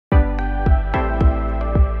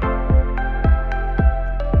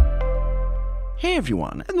Hey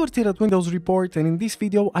everyone, Edward here at Windows Report, and in this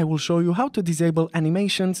video I will show you how to disable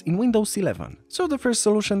animations in Windows 11. So the first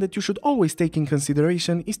solution that you should always take in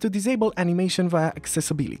consideration is to disable animation via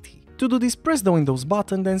accessibility. To do this, press the Windows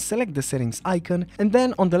button, then select the settings icon, and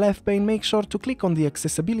then on the left pane make sure to click on the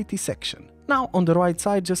accessibility section. Now on the right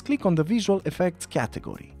side just click on the visual effects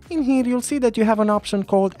category. In here you'll see that you have an option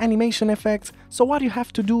called animation effects, so what you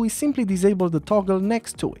have to do is simply disable the toggle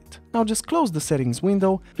next to it. Now just close the settings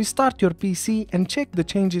window, restart your PC and check the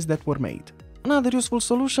changes that were made. Another useful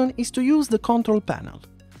solution is to use the control panel.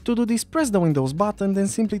 To do this, press the Windows button, then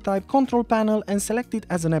simply type control panel and select it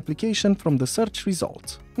as an application from the search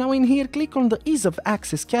results. Now in here click on the ease of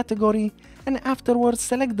access category and afterwards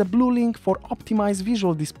select the blue link for optimize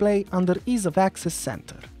visual display under ease of access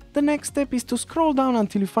center. The next step is to scroll down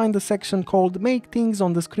until you find the section called Make things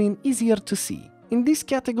on the screen easier to see. In this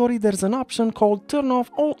category there's an option called Turn off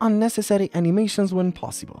all unnecessary animations when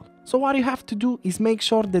possible. So what you have to do is make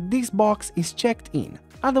sure that this box is checked in.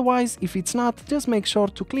 Otherwise, if it's not, just make sure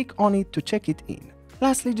to click on it to check it in.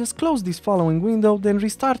 Lastly, just close this following window, then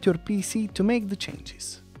restart your PC to make the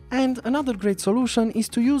changes. And another great solution is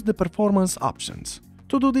to use the performance options.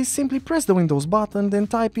 To do this, simply press the Windows button, then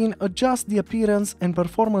type in Adjust the appearance and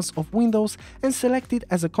performance of Windows and select it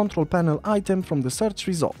as a control panel item from the search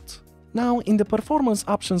results. Now, in the performance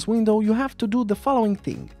options window, you have to do the following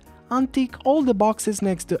thing. Untick all the boxes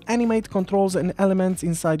next to animate controls and elements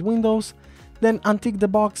inside Windows, then untick the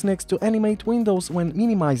box next to animate windows when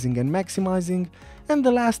minimizing and maximizing, and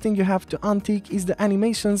the last thing you have to untick is the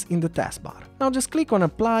animations in the taskbar. Now just click on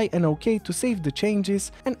Apply and OK to save the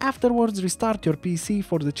changes, and afterwards restart your PC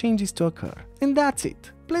for the changes to occur. And that's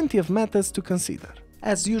it. Plenty of methods to consider.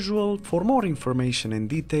 As usual, for more information and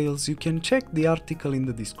details you can check the article in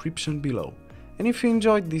the description below. And if you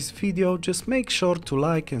enjoyed this video, just make sure to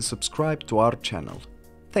like and subscribe to our channel.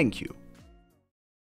 Thank you.